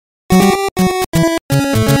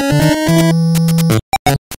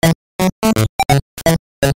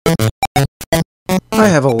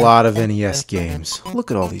have a lot of NES games.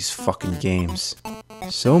 Look at all these fucking games.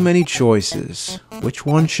 So many choices. Which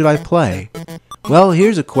one should I play? Well,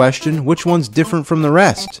 here's a question. Which one's different from the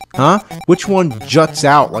rest? Huh? Which one juts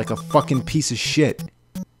out like a fucking piece of shit?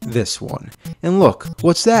 This one. And look,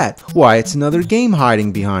 what's that? Why, it's another game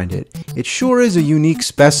hiding behind it. It sure is a unique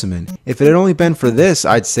specimen. If it had only been for this,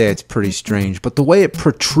 I'd say it's pretty strange, but the way it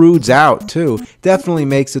protrudes out, too, definitely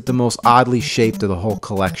makes it the most oddly shaped of the whole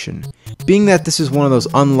collection. Being that this is one of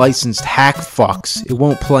those unlicensed hack fucks, it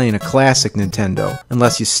won't play in a classic Nintendo,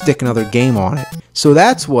 unless you stick another game on it. So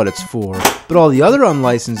that's what it's for. But all the other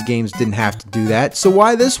unlicensed games didn't have to do that, so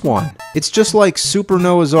why this one? It's just like Super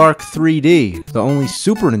Noah's Ark 3D, the only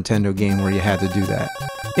Super Nintendo game where you had to do that.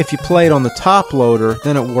 If you play it on the top loader,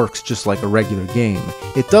 then it works just like a regular game.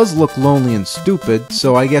 It does look lonely and stupid,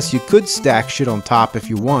 so I guess you could stack shit on top if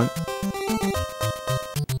you want.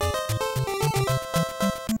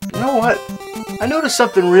 You know what? I noticed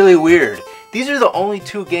something really weird. These are the only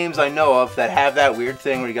two games I know of that have that weird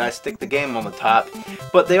thing where you gotta stick the game on the top,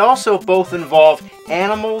 but they also both involve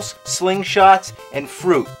animals, slingshots, and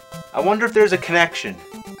fruit. I wonder if there's a connection.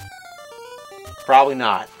 Probably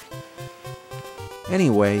not.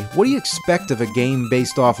 Anyway, what do you expect of a game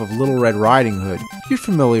based off of Little Red Riding Hood? You're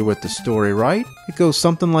familiar with the story, right? It goes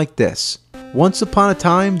something like this. Once upon a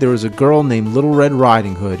time, there was a girl named Little Red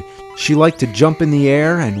Riding Hood. She liked to jump in the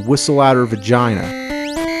air and whistle out her vagina.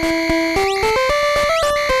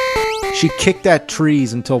 She kicked at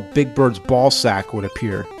trees until Big Bird's ballsack would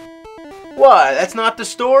appear. What? That's not the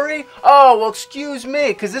story? Oh, well, excuse me,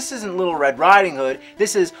 because this isn't Little Red Riding Hood.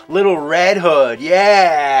 This is Little Red Hood.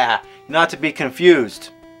 Yeah! Not to be confused.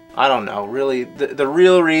 I don't know, really. The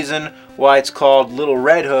real reason why it's called Little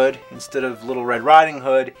Red Hood instead of Little Red Riding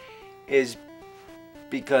Hood is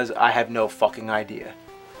because I have no fucking idea.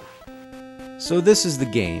 So this is the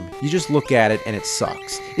game. You just look at it and it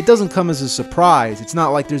sucks. It doesn't come as a surprise. It's not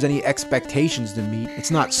like there's any expectations to meet.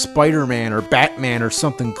 It's not Spider-Man or Batman or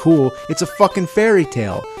something cool. It's a fucking fairy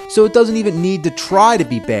tale. So it doesn't even need to try to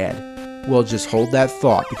be bad. Well, just hold that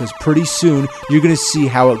thought, because pretty soon you're gonna see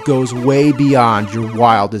how it goes way beyond your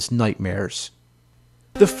wildest nightmares.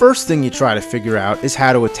 The first thing you try to figure out is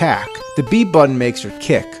how to attack. The B button makes her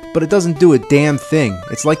kick, but it doesn't do a damn thing.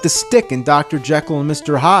 It's like the stick in Dr. Jekyll and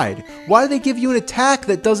Mr. Hyde. Why do they give you an attack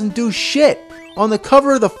that doesn't do shit? On the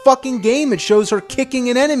cover of the fucking game it shows her kicking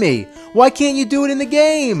an enemy. Why can't you do it in the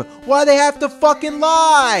game? Why do they have to fucking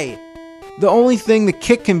lie? The only thing the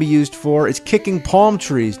kick can be used for is kicking palm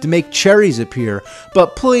trees to make cherries appear.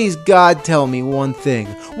 But please, God, tell me one thing.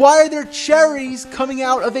 Why are there cherries coming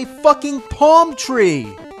out of a fucking palm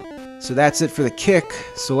tree? So that's it for the kick,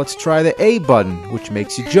 so let's try the A button, which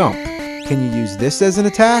makes you jump. Can you use this as an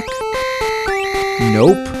attack?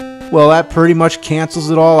 Nope. Well, that pretty much cancels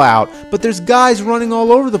it all out. But there's guys running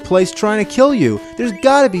all over the place trying to kill you. There's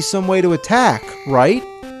gotta be some way to attack, right?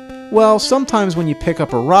 Well, sometimes when you pick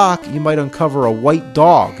up a rock, you might uncover a white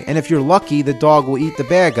dog, and if you're lucky, the dog will eat the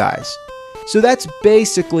bad guys. So that's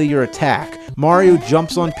basically your attack. Mario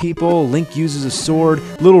jumps on people, Link uses a sword,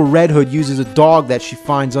 Little Red Hood uses a dog that she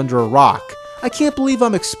finds under a rock. I can't believe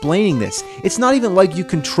I'm explaining this. It's not even like you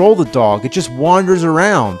control the dog, it just wanders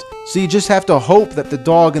around. So you just have to hope that the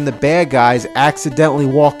dog and the bad guys accidentally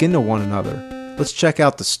walk into one another. Let's check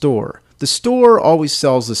out the store. The store always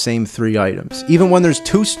sells the same 3 items, even when there's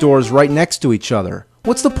 2 stores right next to each other.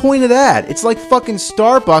 What's the point of that? It's like fucking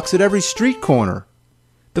Starbucks at every street corner.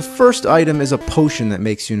 The first item is a potion that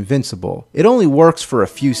makes you invincible. It only works for a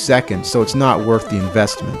few seconds, so it's not worth the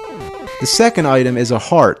investment. The second item is a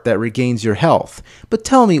heart that regains your health. But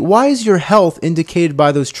tell me, why is your health indicated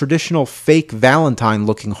by those traditional fake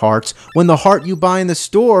Valentine-looking hearts when the heart you buy in the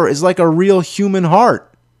store is like a real human heart?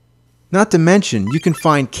 Not to mention, you can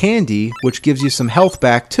find candy, which gives you some health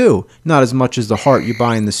back too. Not as much as the heart you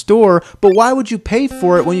buy in the store, but why would you pay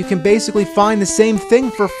for it when you can basically find the same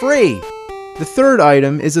thing for free? The third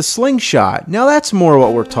item is a slingshot. Now that's more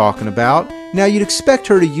what we're talking about. Now you'd expect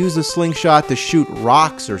her to use the slingshot to shoot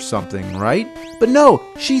rocks or something, right? But no,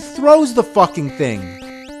 she throws the fucking thing.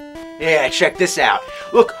 Yeah, check this out.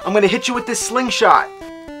 Look, I'm gonna hit you with this slingshot.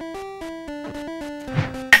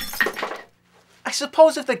 I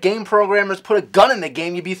suppose if the game programmers put a gun in the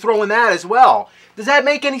game, you'd be throwing that as well. Does that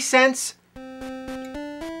make any sense?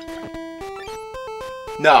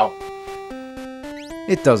 No.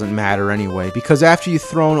 It doesn't matter anyway, because after you've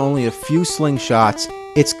thrown only a few slingshots,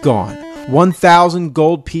 it's gone. 1,000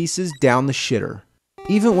 gold pieces down the shitter.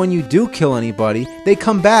 Even when you do kill anybody, they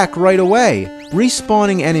come back right away.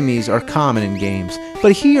 Respawning enemies are common in games,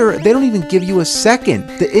 but here, they don't even give you a second.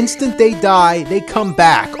 The instant they die, they come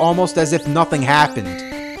back, almost as if nothing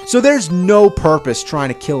happened. So there's no purpose trying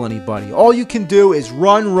to kill anybody. All you can do is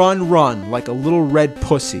run, run, run, like a little red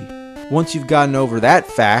pussy. Once you've gotten over that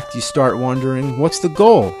fact, you start wondering, what's the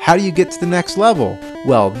goal? How do you get to the next level?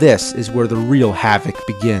 Well, this is where the real havoc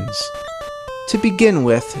begins. To begin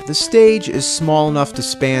with, the stage is small enough to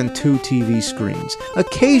span 2 TV screens.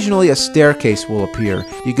 Occasionally a staircase will appear.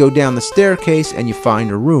 You go down the staircase and you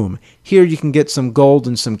find a room. Here you can get some gold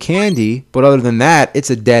and some candy, but other than that, it's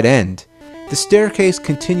a dead end. The staircase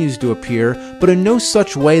continues to appear, but in no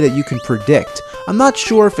such way that you can predict. I'm not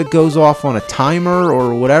sure if it goes off on a timer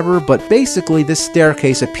or whatever, but basically this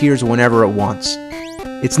staircase appears whenever it wants.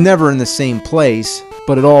 It's never in the same place,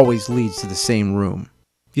 but it always leads to the same room.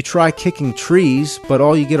 You try kicking trees, but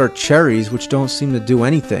all you get are cherries, which don't seem to do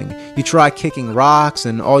anything. You try kicking rocks,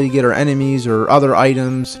 and all you get are enemies or other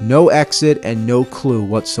items, no exit, and no clue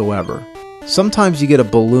whatsoever. Sometimes you get a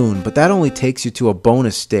balloon, but that only takes you to a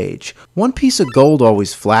bonus stage. One piece of gold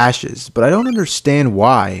always flashes, but I don't understand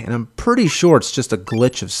why, and I'm pretty sure it's just a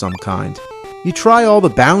glitch of some kind. You try all the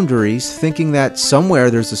boundaries, thinking that somewhere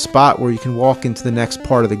there's a spot where you can walk into the next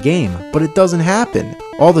part of the game, but it doesn't happen.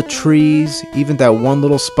 All the trees, even that one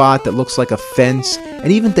little spot that looks like a fence,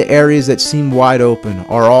 and even the areas that seem wide open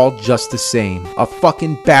are all just the same. A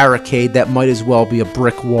fucking barricade that might as well be a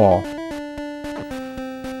brick wall.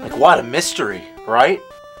 What a mystery, right?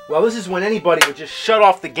 Well, this is when anybody would just shut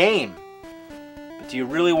off the game. But do you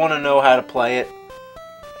really want to know how to play it?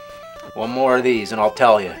 One more of these and I'll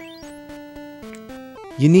tell you.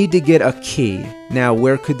 You need to get a key. Now,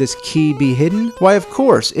 where could this key be hidden? Why, of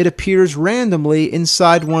course, it appears randomly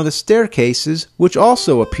inside one of the staircases, which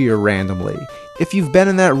also appear randomly. If you've been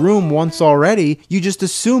in that room once already, you just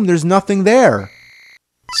assume there's nothing there.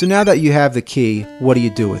 So now that you have the key, what do you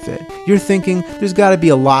do with it? You're thinking there's got to be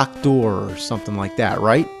a locked door or something like that,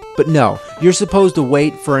 right? But no, you're supposed to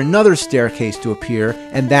wait for another staircase to appear,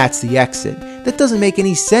 and that's the exit. That doesn't make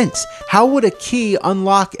any sense. How would a key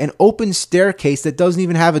unlock an open staircase that doesn't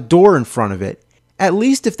even have a door in front of it? At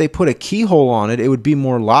least if they put a keyhole on it, it would be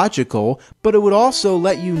more logical, but it would also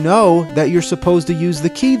let you know that you're supposed to use the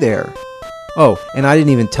key there. Oh, and I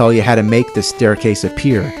didn't even tell you how to make the staircase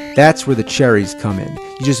appear. That's where the cherries come in.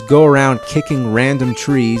 You just go around kicking random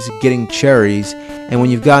trees, getting cherries, and when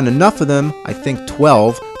you've gotten enough of them, I think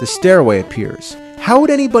 12, the stairway appears. How would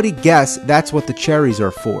anybody guess that's what the cherries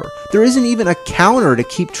are for? There isn't even a counter to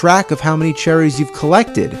keep track of how many cherries you've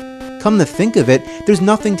collected. Come to think of it, there's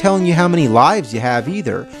nothing telling you how many lives you have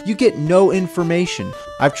either. You get no information.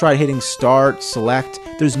 I've tried hitting start, select,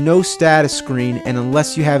 there's no status screen, and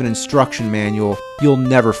unless you have an instruction manual, you'll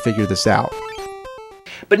never figure this out.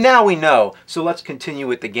 But now we know, so let's continue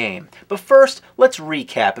with the game. But first, let's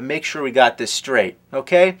recap and make sure we got this straight,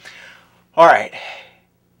 okay? Alright.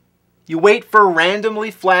 You wait for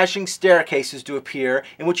randomly flashing staircases to appear,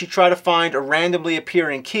 in which you try to find a randomly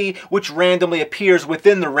appearing key, which randomly appears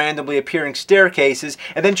within the randomly appearing staircases,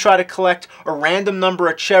 and then try to collect a random number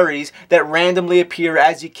of cherries that randomly appear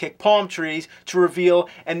as you kick palm trees to reveal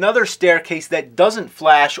another staircase that doesn't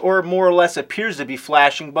flash, or more or less appears to be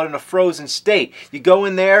flashing, but in a frozen state. You go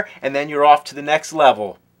in there, and then you're off to the next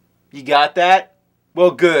level. You got that?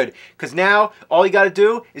 Well, good, because now all you got to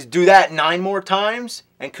do is do that 9 more times,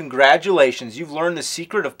 and congratulations, you've learned the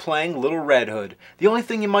secret of playing Little Red Hood. The only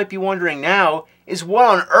thing you might be wondering now is what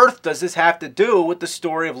on earth does this have to do with the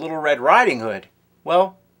story of Little Red Riding Hood?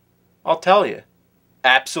 Well, I'll tell you.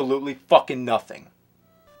 Absolutely fucking nothing.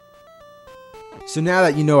 So now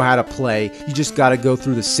that you know how to play, you just gotta go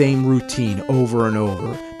through the same routine over and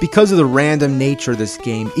over. Because of the random nature of this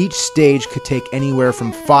game, each stage could take anywhere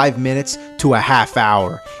from 5 minutes to a half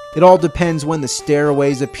hour. It all depends when the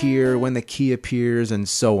stairways appear, when the key appears, and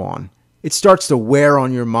so on. It starts to wear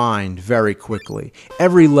on your mind very quickly.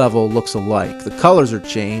 Every level looks alike. The colors are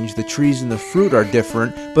changed, the trees and the fruit are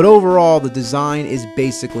different, but overall the design is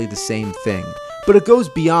basically the same thing. But it goes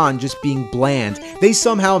beyond just being bland. They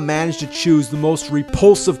somehow managed to choose the most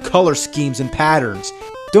repulsive color schemes and patterns.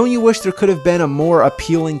 Don't you wish there could have been a more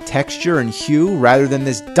appealing texture and hue rather than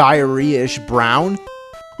this diarrhea-ish brown?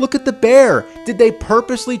 Look at the bear. Did they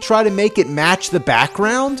purposely try to make it match the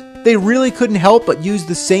background? They really couldn't help but use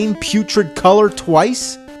the same putrid color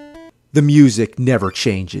twice? The music never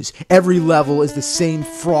changes. Every level is the same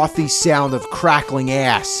frothy sound of crackling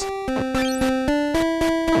ass.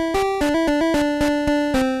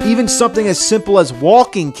 Even something as simple as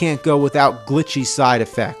walking can't go without glitchy side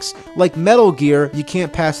effects. Like Metal Gear, you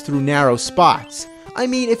can't pass through narrow spots. I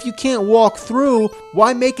mean, if you can't walk through,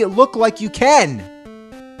 why make it look like you can?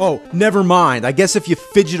 Oh, never mind. I guess if you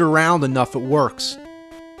fidget around enough, it works.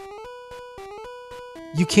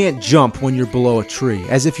 You can't jump when you're below a tree,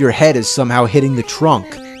 as if your head is somehow hitting the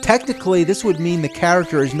trunk. Technically, this would mean the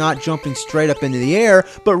character is not jumping straight up into the air,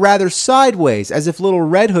 but rather sideways, as if Little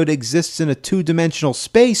Red Hood exists in a two-dimensional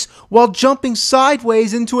space while jumping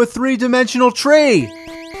sideways into a three-dimensional tree.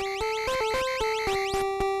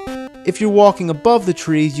 If you're walking above the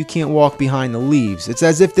trees, you can't walk behind the leaves. It's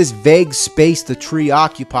as if this vague space the tree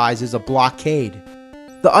occupies is a blockade.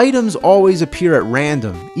 The items always appear at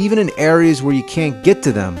random, even in areas where you can't get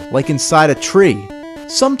to them, like inside a tree.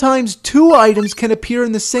 Sometimes two items can appear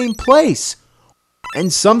in the same place,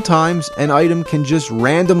 and sometimes an item can just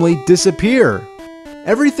randomly disappear.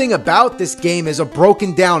 Everything about this game is a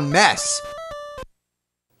broken down mess.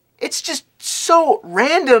 It's just so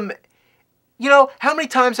random. You know, how many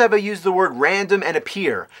times have I used the word random and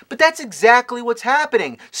appear? But that's exactly what's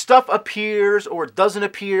happening. Stuff appears or doesn't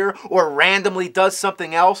appear or randomly does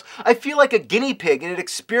something else. I feel like a guinea pig in an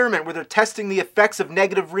experiment where they're testing the effects of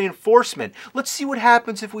negative reinforcement. Let's see what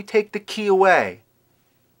happens if we take the key away.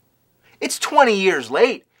 It's 20 years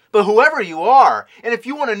late, but whoever you are, and if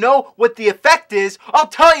you want to know what the effect is, I'll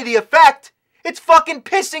tell you the effect. It's fucking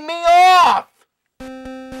pissing me off!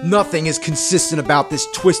 Nothing is consistent about this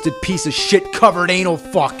twisted piece of shit covered anal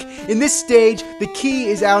fuck. In this stage, the key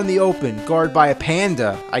is out in the open, guarded by a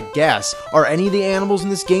panda, I guess. Are any of the animals in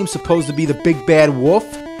this game supposed to be the big bad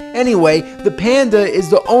wolf? Anyway, the panda is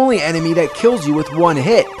the only enemy that kills you with one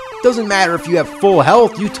hit. Doesn't matter if you have full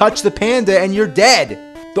health, you touch the panda and you're dead.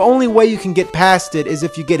 The only way you can get past it is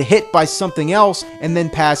if you get hit by something else and then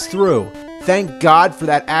pass through. Thank God for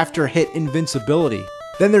that after hit invincibility.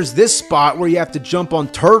 Then there's this spot where you have to jump on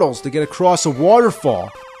turtles to get across a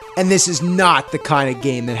waterfall. And this is not the kind of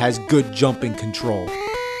game that has good jumping control.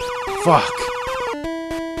 Fuck.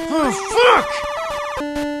 Oh, fuck!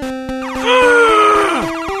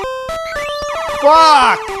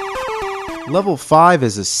 Fuck! Level 5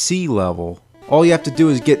 is a C level. All you have to do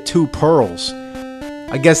is get 2 pearls.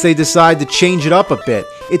 I guess they decide to change it up a bit.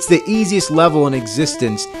 It's the easiest level in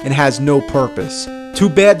existence and has no purpose. Too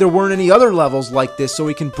bad there weren't any other levels like this so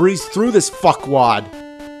we can breeze through this fuckwad.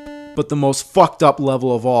 But the most fucked up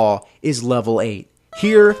level of all is level 8.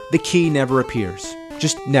 Here, the key never appears.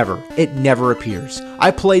 Just never. It never appears.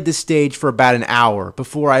 I played this stage for about an hour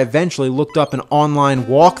before I eventually looked up an online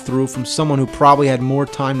walkthrough from someone who probably had more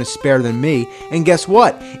time to spare than me. And guess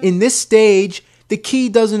what? In this stage, the key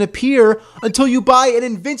doesn't appear until you buy an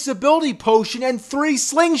invincibility potion and 3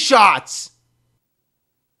 slingshots.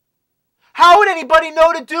 How would anybody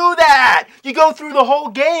know to do that? You go through the whole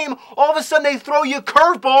game, all of a sudden they throw you a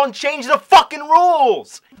curveball and change the fucking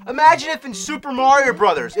rules. Imagine if in Super Mario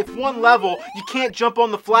Brothers, if one level, you can't jump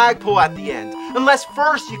on the flagpole at the end. Unless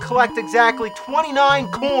first you collect exactly 29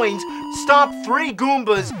 coins, stomp 3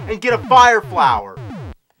 Goombas, and get a fire flower.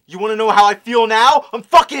 You wanna know how I feel now? I'm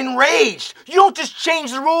fucking enraged! You don't just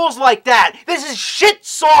change the rules like that! This is shit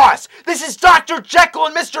sauce! This is Dr. Jekyll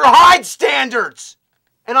and Mr. Hyde standards!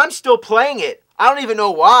 And I'm still playing it. I don't even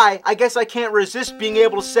know why. I guess I can't resist being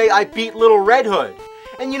able to say I beat Little Red Hood.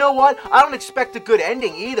 And you know what? I don't expect a good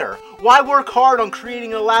ending either. Why work hard on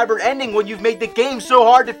creating an elaborate ending when you've made the game so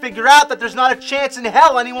hard to figure out that there's not a chance in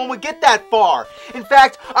hell anyone would get that far? In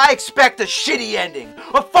fact, I expect a shitty ending.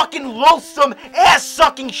 A fucking loathsome,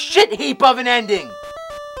 ass-sucking shit heap of an ending.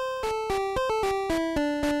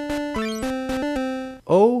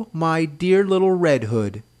 Oh, my dear Little Red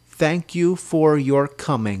Hood. Thank you for your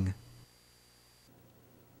coming.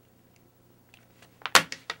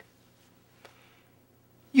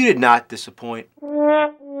 You did not disappoint.